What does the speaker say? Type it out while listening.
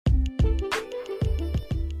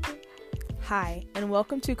Hi, and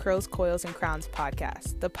welcome to Curls, Coils, and Crowns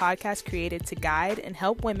podcast, the podcast created to guide and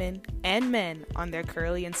help women and men on their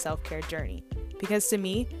curly and self-care journey. Because to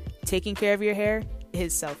me, taking care of your hair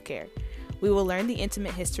is self-care. We will learn the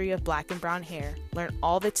intimate history of black and brown hair, learn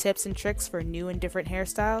all the tips and tricks for new and different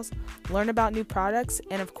hairstyles, learn about new products,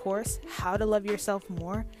 and of course, how to love yourself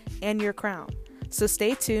more and your crown. So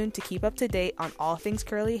stay tuned to keep up to date on all things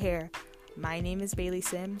curly hair. My name is Bailey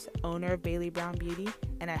Sims, owner of Bailey Brown Beauty,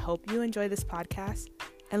 and I hope you enjoy this podcast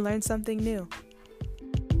and learn something new.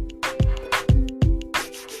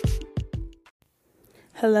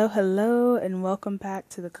 Hello, and welcome back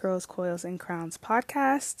to the Curls, Coils, and Crowns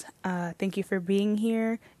podcast. Thank you for being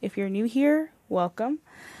here. If you're new here, welcome.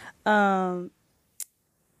 So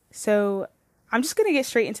I'm just going to get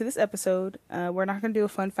straight into this episode. We're not going to do a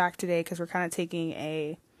fun fact today because we're kind of taking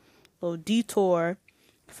a little detour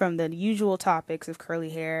from the usual topics of curly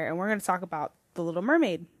hair, and we're going to talk about the Little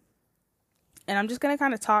Mermaid. And I'm just going to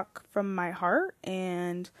kind of talk from my heart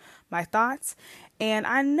and my thoughts. And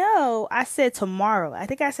I know I said tomorrow. I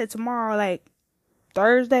think I said tomorrow, like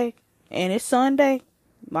Thursday, and it's Sunday.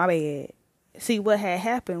 My bad. See, what had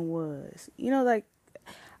happened was,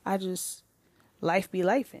 life be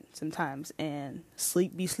lifing sometimes, and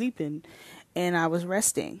sleep be sleeping, and I was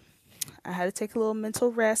resting. I had to take a little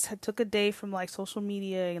mental rest. I took a day from social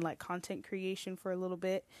media and content creation for a little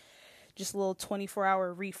bit. Just a little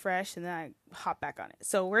 24-hour refresh, and then I hop back on it.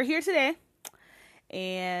 So we're here today,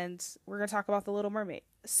 and we're going to talk about the Little Mermaid.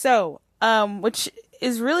 So, which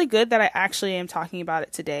is really good that I actually am talking about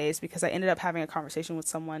it today, is because I ended up having a conversation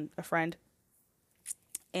with a friend,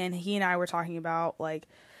 and he and I were talking about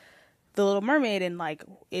the Little Mermaid and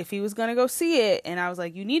if he was going to go see it. And I was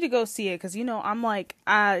like, you need to go see it, because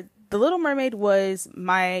The Little Mermaid was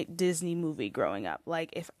my Disney movie growing up.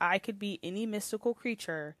 If I could be any mystical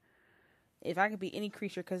creature,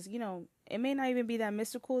 because, it may not even be that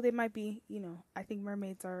mystical. They might be, I think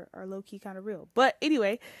mermaids are low-key kind of real. But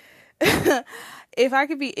anyway, if I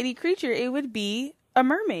could be any creature, it would be a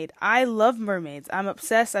mermaid. I love mermaids. I'm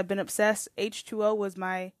obsessed. I've been obsessed. H2O was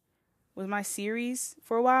my series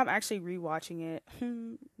for a while. I'm actually rewatching it.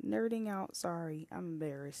 Nerding out. Sorry. I'm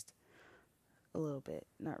embarrassed. A little bit,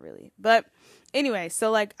 not really, but anyway,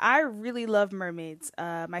 so I really love mermaids.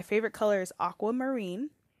 My favorite color is aquamarine.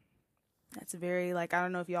 That's very I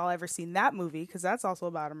don't know if y'all ever seen that movie, because that's also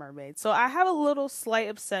about a mermaid. So I have a little slight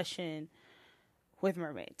obsession with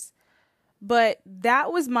mermaids, but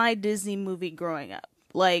that was my Disney movie growing up.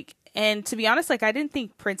 And to be honest, I didn't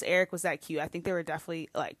think Prince Eric was that cute. I think there were definitely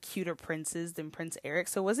cuter princes than Prince Eric.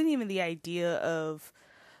 So it wasn't even the idea of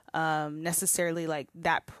necessarily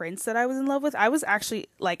that prince that I was in love with. I was actually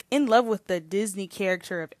in love with the Disney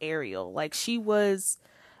character of Ariel. She was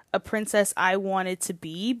a princess I wanted to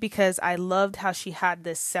be, because I loved how she had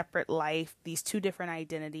this separate life, these two different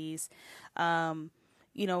identities.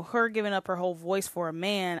 Her giving up her whole voice for a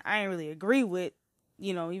man, I didn't really agree with,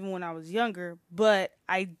 even when I was younger, but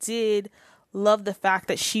I did love the fact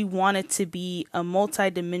that she wanted to be a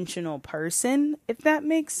multi-dimensional person, if that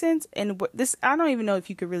makes sense. And this, I don't even know if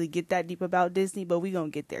you could really get that deep about Disney, but we gonna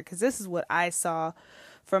get there, because this is what I saw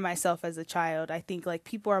for myself as a child. I think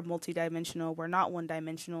people are multi-dimensional. We're not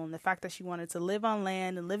one-dimensional. And the fact that she wanted to live on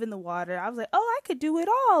land and live in the water, I was like, oh, I could do it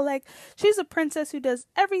all. She's a princess who does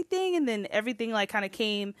everything. And then everything kind of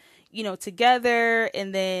came, together.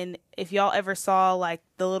 And then if y'all ever saw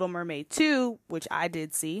The Little Mermaid 2, which I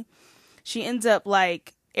did see, she ends up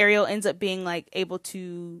Ariel ends up being able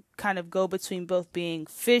to kind of go between both being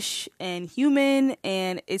fish and human.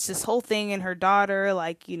 And it's this whole thing, and her daughter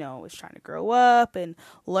is trying to grow up and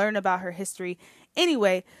learn about her history.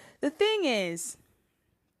 Anyway, the thing is,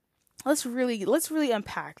 let's really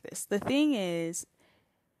unpack this. The thing is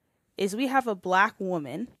we have a black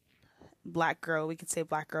woman, black girl, we could say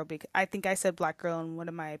black girl, because I think I said black girl in one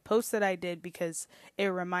of my posts that I did, because it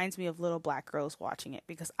reminds me of little black girls watching it,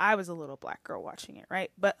 because I was a little black girl watching it,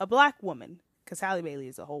 right? But a black woman, because Halle Bailey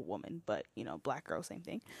is a whole woman, but black girl, same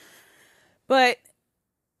thing. But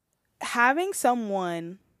having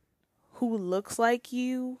someone who looks like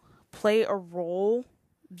you play a role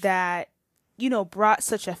that brought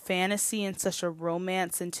such a fantasy and such a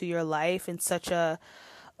romance into your life, and such a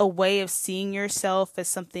way of seeing yourself as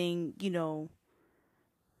something,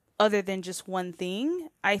 other than just one thing,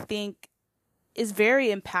 I think is very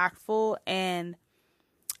impactful. And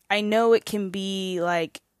I know it can be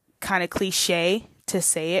kind of cliche to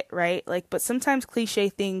say it, right? But sometimes cliche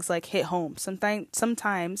things hit home.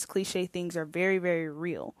 Sometimes cliche things are very, very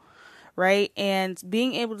real, right? And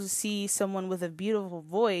being able to see someone with a beautiful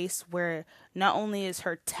voice, where not only is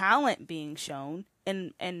her talent being shown,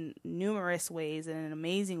 in numerous ways and in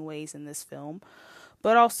amazing ways in this film,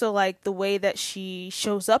 but also like the way that she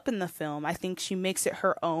shows up in the film. I think she makes it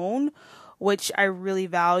her own, which I really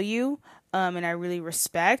value, and I really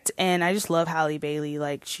respect. And I just love Halle Bailey.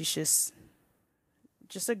 Like, she's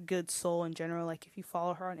just a good soul in general. Like, if you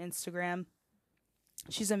follow her on Instagram,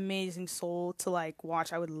 she's an amazing soul to like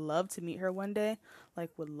watch. I would love to meet her one day. Like,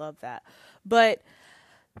 would love that. But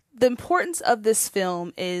the importance of this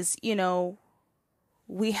film is, you know,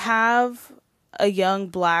 we have a young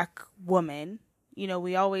black woman. You know,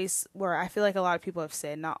 we always, where I feel like a lot of people have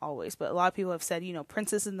said, not always, but a lot of people have said, you know,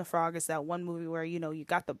 Princess and the Frog is that one movie where, you know, you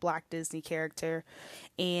got the black Disney character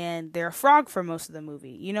and they're a frog for most of the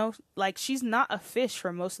movie. You know, like, she's not a fish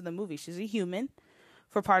for most of the movie. She's a human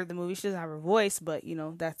for part of the movie. She doesn't have her voice, but, you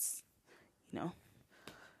know, that's, you know,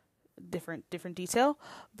 different detail.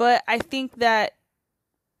 But I think that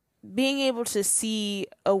being able to see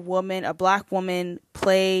a woman, a black woman,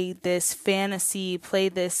 play this fantasy, play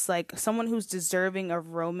this like someone who's deserving of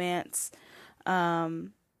romance,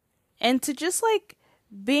 and to just like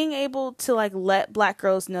being able to like let black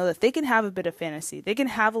girls know that they can have a bit of fantasy, they can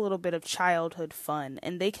have a little bit of childhood fun,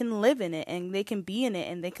 and they can live in it, and they can be in it,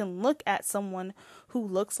 and they can look at someone who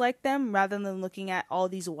looks like them rather than looking at all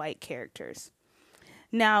these white characters.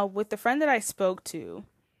 Now, with the friend that I spoke to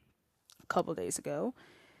a couple days ago,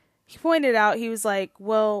 he pointed out, he was like,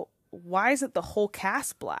 well, why isn't the whole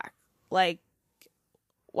cast black? Like,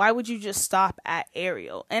 why would you just stop at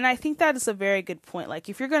Ariel? And I think that is a very good point. Like,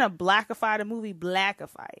 if you're going to blackify the movie,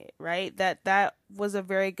 blackify it, right? That was a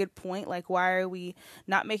very good point. Like, why are we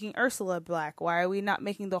not making Ursula black? Why are we not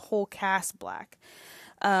making the whole cast black?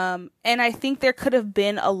 And I think there could have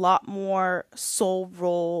been a lot more soul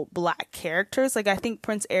role black characters. Like, I think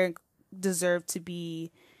Prince Eric deserved to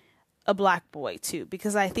be a black boy too,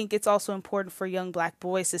 because I think it's also important for young black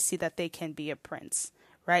boys to see that they can be a prince,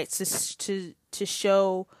 right? To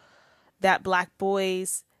show that black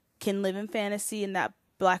boys can live in fantasy and that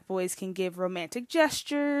black boys can give romantic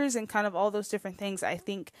gestures and kind of all those different things. I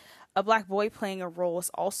think a black boy playing a role is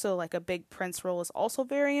also like a big prince role is also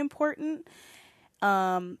very important.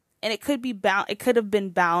 And it could be it could have been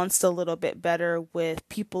balanced a little bit better with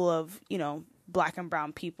people of, you know, black and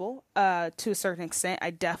brown people, to a certain extent.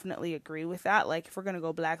 I definitely agree with that. Like, if we're gonna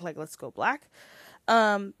go black, like, let's go black.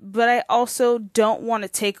 But I also don't want to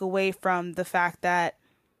take away from the fact that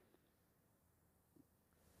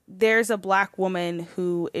there's a black woman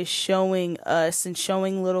who is showing us and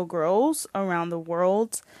showing little girls around the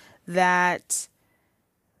world that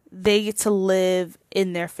they get to live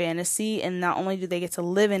in their fantasy, and not only do they get to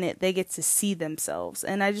live in it, they get to see themselves.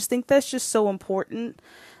 And I just think that's just so important.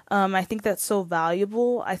 I think that's so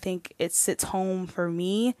valuable. I think it sits home for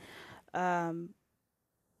me,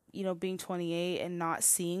 you know, being 28 and not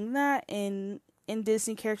seeing that in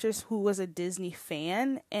Disney characters who was a Disney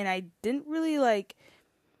fan. And I didn't really like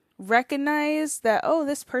recognize that, oh,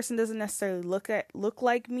 this person doesn't necessarily look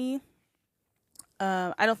like me.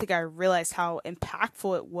 I don't think I realized how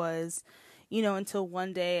impactful it was, you know, until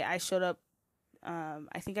one day I showed up.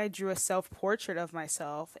 I think I drew a self-portrait of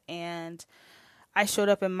myself, and I showed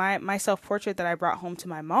up in my self-portrait that I brought home to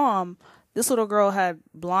my mom. This little girl had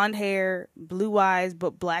blonde hair, blue eyes,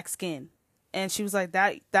 but black skin. And she was like,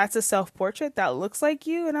 that's a self-portrait? That looks like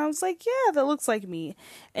you? And I was like, yeah, that looks like me.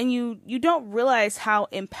 And you don't realize how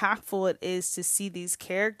impactful it is to see these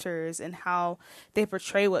characters and how they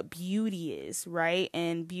portray what beauty is, right?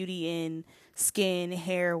 And beauty in skin,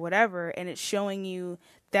 hair, whatever. And it's showing you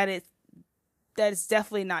that it's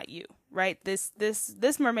definitely not you, right? This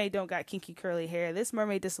mermaid don't got kinky curly hair. This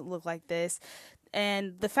mermaid doesn't look like this.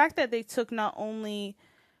 And the fact that they took not only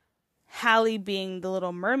Halle being the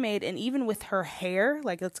Little Mermaid, and even with her hair,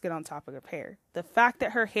 like, let's get on topic of hair. The fact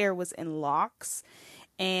that her hair was in locks,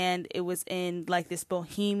 and it was in like this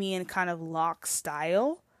bohemian kind of lock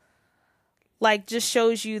style, like, just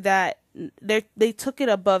shows you that they took it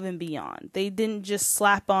above and beyond. They didn't just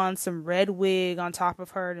slap on some red wig on top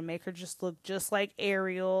of her to make her just look just like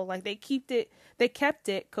Ariel. Like, they kept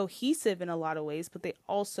it cohesive in a lot of ways, but they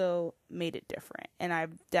also made it different, and I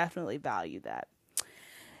definitely value that.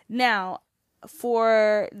 Now,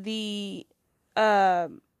 for the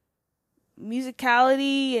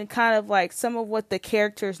musicality and kind of like some of what the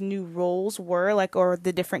characters' new roles were, like, or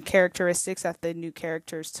the different characteristics that the new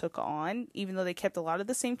characters took on, even though they kept a lot of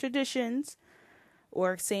the same traditions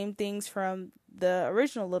or same things from the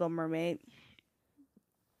original Little Mermaid.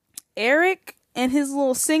 Eric and his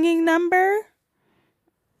little singing number,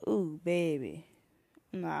 ooh, baby,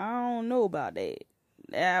 no, I don't know about that.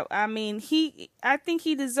 I mean, I think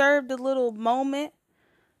he deserved a little moment,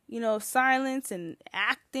 silence and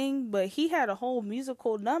acting, but he had a whole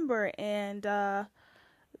musical number, and that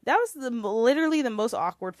was literally the most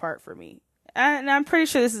awkward part for me. And I'm pretty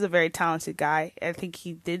sure this is a very talented guy. I think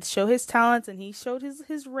he did show his talents and he showed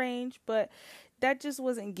his range, but that just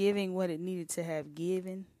wasn't giving what it needed to have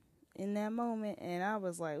given in that moment. And I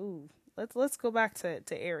was like, ooh, let's go back to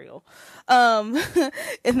Ariel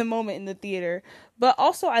in the moment in the theater. But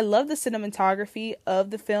also, I love the cinematography of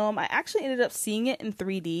the film. I actually ended up seeing it in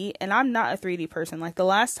 3D, and I'm not a 3D person. Like, the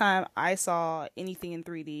last time I saw anything in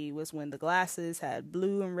 3D was when the glasses had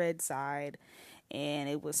blue and red side, and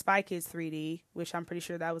it was Spy Kids 3D, which I'm pretty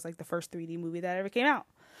sure that was like the first 3D movie that ever came out.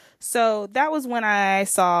 So that was when I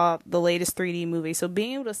saw the latest 3D movie. So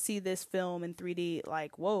being able to see this film in 3D,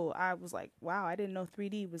 like, whoa, I was like, wow, I didn't know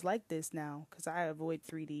 3D was like this now, because I avoid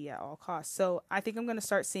 3D at all costs. So I think I'm going to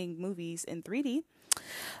start seeing movies in 3D.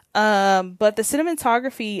 But the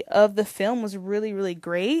cinematography of the film was really, really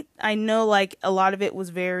great. I know, like, a lot of it was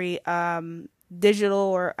very digital,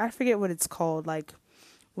 or I forget what it's called, like,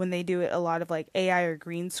 when they do it, a lot of, like, AI or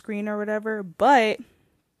green screen or whatever. But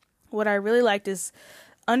what I really liked is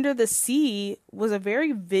Under the Sea was a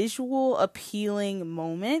very visual, appealing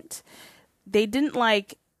moment. They didn't,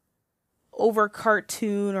 like, over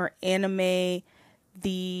cartoon or anime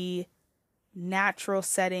the natural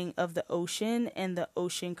setting of the ocean and the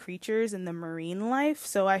ocean creatures and the marine life.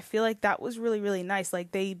 So I feel like that was really, really nice.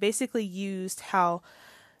 Like, they basically used how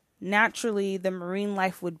naturally the marine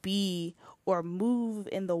life would be or move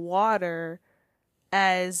in the water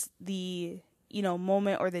as the,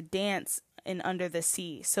 moment or the dance in Under the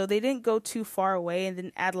Sea. So they didn't go too far away and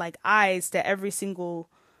then add, like, eyes to every single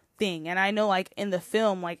thing. And I know, like, in the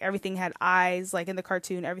film, like, everything had eyes, like in the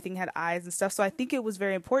cartoon, everything had eyes and stuff. So I think it was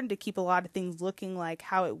very important to keep a lot of things looking like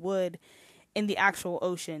how it would in the actual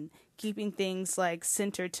ocean, keeping things, like,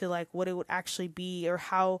 centered to, like, what it would actually be, or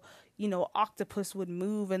how, octopus would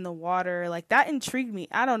move in the water. Like, that intrigued me.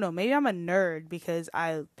 I don't know, maybe I'm a nerd because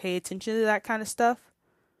I pay attention to that kind of stuff.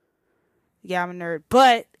 Yeah, I'm a nerd,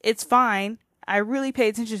 but it's fine. I really pay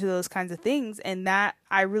attention to those kinds of things, and that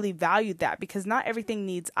I really valued that, because not everything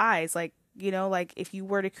needs eyes. Like, like, if you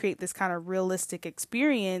were to create this kind of realistic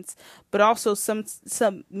experience, but also some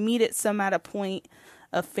meet at some at a point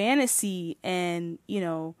of fantasy and,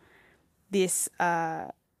 this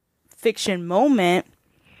fiction moment.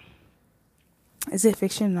 Is it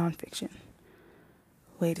fiction, nonfiction?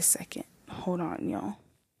 Wait a second. Hold on, y'all.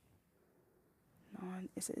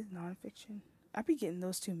 Is it nonfiction? I be getting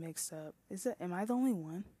those two mixed up. Am I the only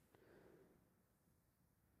one?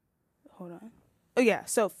 Hold on. Oh yeah,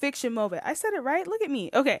 so fiction moment. I said it right? Look at me.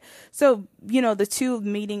 Okay. So, the two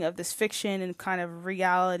meeting of this fiction and kind of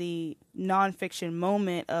reality nonfiction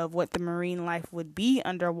moment of what the marine life would be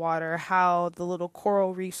underwater, how the little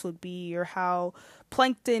coral reefs would be, or how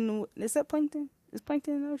plankton, is that plankton? Is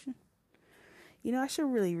plankton in the ocean? I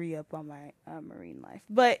should really re-up on my marine life.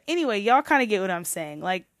 But anyway, y'all kind of get what I'm saying.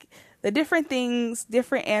 Like, the different things,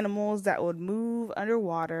 different animals that would move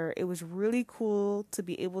underwater. It was really cool to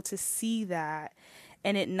be able to see that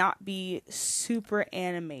and it not be super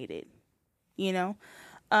animated,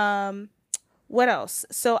 What else?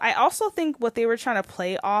 So I also think what they were trying to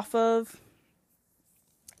play off of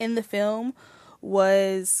in the film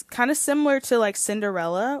was kind of similar to, like,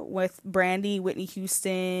 Cinderella with Brandy, Whitney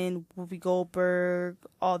Houston, Whoopi Goldberg,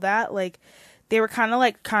 all that. Like, they were kind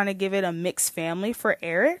of give it a mixed family for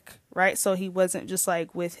Eric, right? So he wasn't just,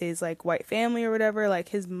 like, with his, like, white family or whatever. Like,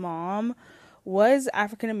 his mom was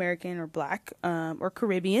African American or black, or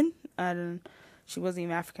Caribbean. She wasn't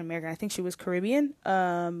even African American. I think she was Caribbean.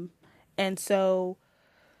 And so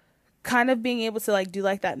kind of being able to, like, do,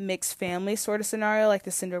 like, that mixed family sort of scenario, like the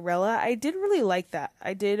Cinderella, I did really like that.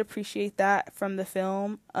 I did appreciate that from the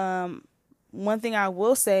film. One thing I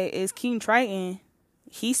will say is King Triton,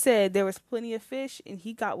 he said there was plenty of fish and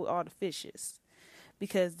he got with all the fishes,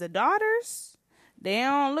 because the daughters, they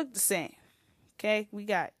don't look the same. Okay, we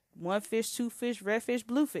got one fish, two fish, red fish,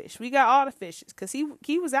 blue fish. We got all the fishes because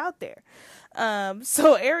he was out there.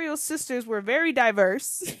 So Ariel's sisters were very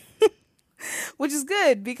diverse. Which is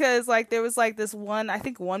good, because, like, there was, like, this one, I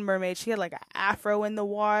think one mermaid, she had, like, an afro in the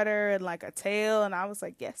water and, like, a tail, and I was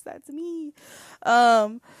like, yes, that's me.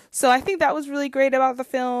 So I think that was really great about the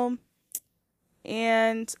film.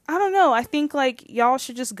 And I don't know, I think, like, y'all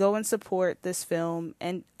should just go and support this film,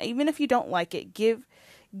 and even if you don't like it, give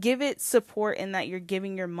it support in that you're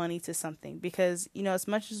giving your money to something. Because, as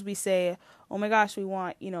much as we say, oh my gosh, we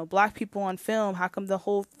want, black people on film, how come the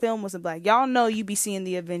whole film wasn't black? Y'all know you be seeing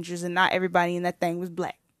the Avengers and not everybody in that thing was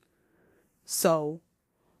black. So,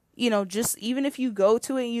 just even if you go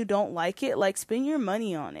to it and you don't like it, like, spend your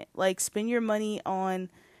money on it. Like, spend your money on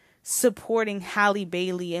supporting Halle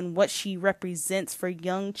Bailey and what she represents for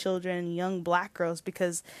young children and young black girls,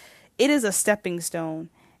 because it is a stepping stone.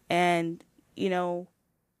 And, you know,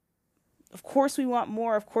 of course we want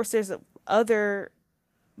more. Of course there's other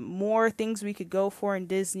more things we could go for in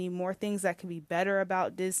Disney, more things that could be better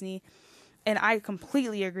about Disney. And I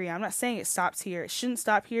completely agree. I'm not saying it stops here. It shouldn't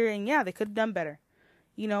stop here. And yeah, they could have done better,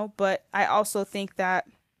 you know, but I also think that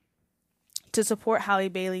to support Halle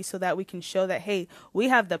Bailey so that we can show that, hey, we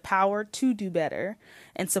have the power to do better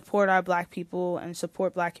and support our black people and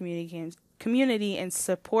support black community and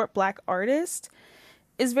support black artists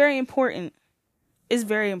is very important. Is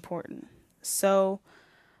very important. So,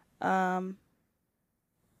 I'm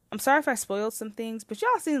sorry if I spoiled some things, but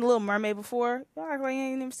y'all seen The Little Mermaid before? Y'all act like you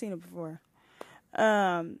ain't never seen it before.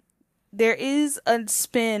 There is a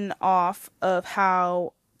spin off of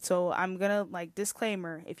how, so I'm gonna, like,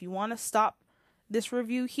 disclaimer, if you want to stop this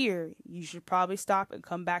review here, you should probably stop and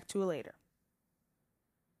come back to it later.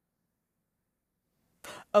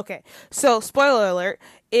 Okay, so spoiler alert,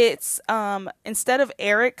 it's instead of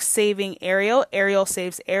Eric saving Ariel, Ariel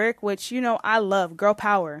saves Eric, which, you know, I love. Girl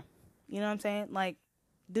power. You know what I'm saying? Like,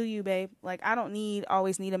 do you, babe? Like, I don't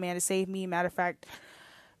always need a man to save me. Matter of fact,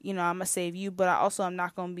 you know, I'm gonna save you, but I'm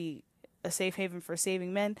not gonna be a safe haven for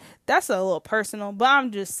saving men. That's a little personal, but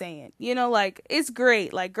I'm just saying, you know, like, it's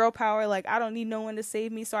great. Like, girl power, like, I don't need no one to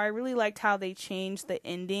save me. So I really liked how they changed the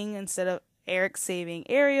ending. Instead of Eric saving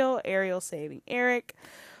Ariel, Ariel saving Eric,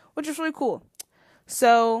 which is really cool.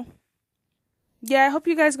 So yeah, I hope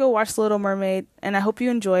you guys go watch The Little Mermaid, and I hope you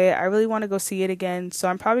enjoy it. I really want to go see it again, so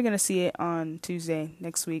I'm probably going to see it on Tuesday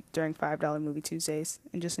next week during $5 Movie Tuesdays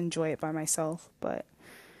and just enjoy it by myself. But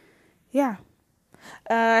yeah,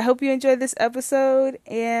 I hope you enjoyed this episode,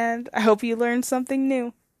 and I hope you learned something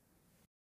new.